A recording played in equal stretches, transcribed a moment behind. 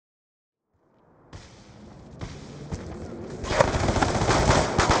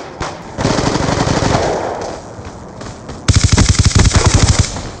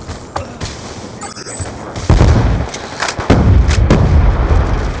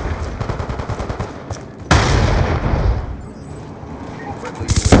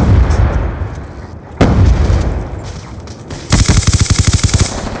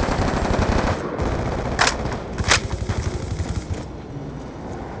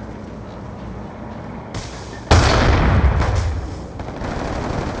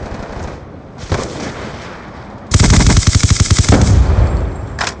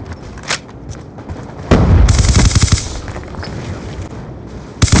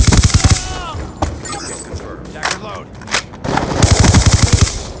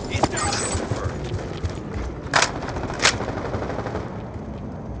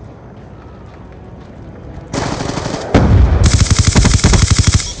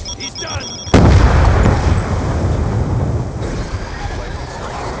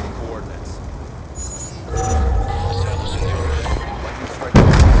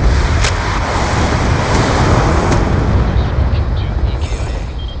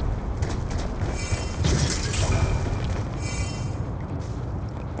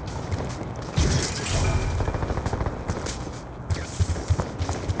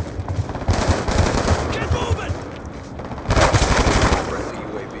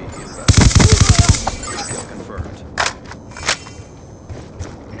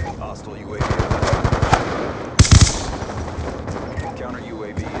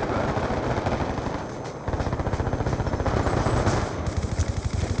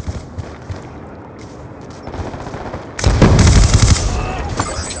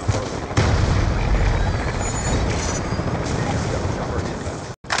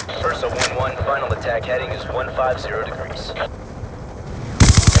is 150 degrees.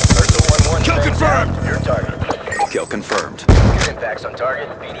 Ursa 1-1 Kill confirmed! Your target. Kill confirmed. Good impacts on target.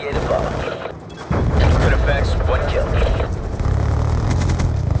 BDA to follow. Good effects. 1 kill.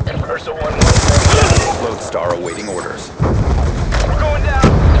 Ursa 1-1 Loadstar awaiting orders. We're going down.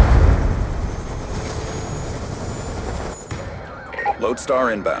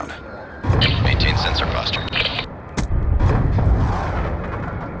 Loadstar inbound. Maintain sensor posture.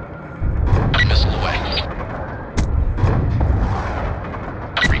 Missile away.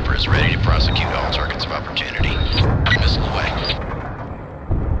 Reaper is ready to prosecute all targets of opportunity. Missile away.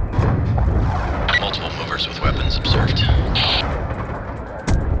 Multiple movers with weapons observed.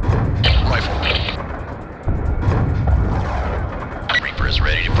 Rifle. Reaper is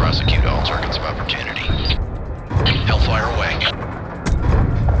ready to prosecute all targets of opportunity. Hellfire away.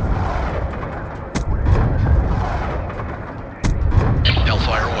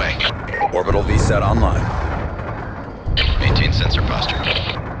 Hellfire away. Orbital VSAT online. Maintain sensor posture.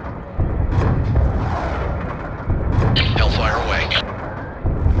 Hellfire away.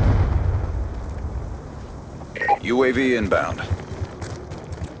 UAV inbound.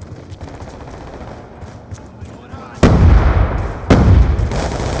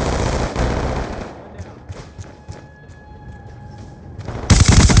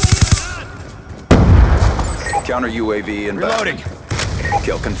 Counter UAV inbound. Reloading.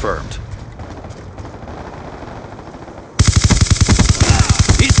 Kill confirmed.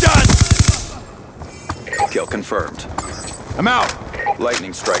 He's done! Kill confirmed. I'm out!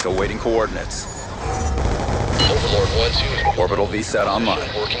 Lightning strike awaiting coordinates. Overlord 1-2. Orbital VSAT online.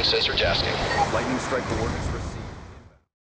 Working sensor tasking. Lightning strike coordinates.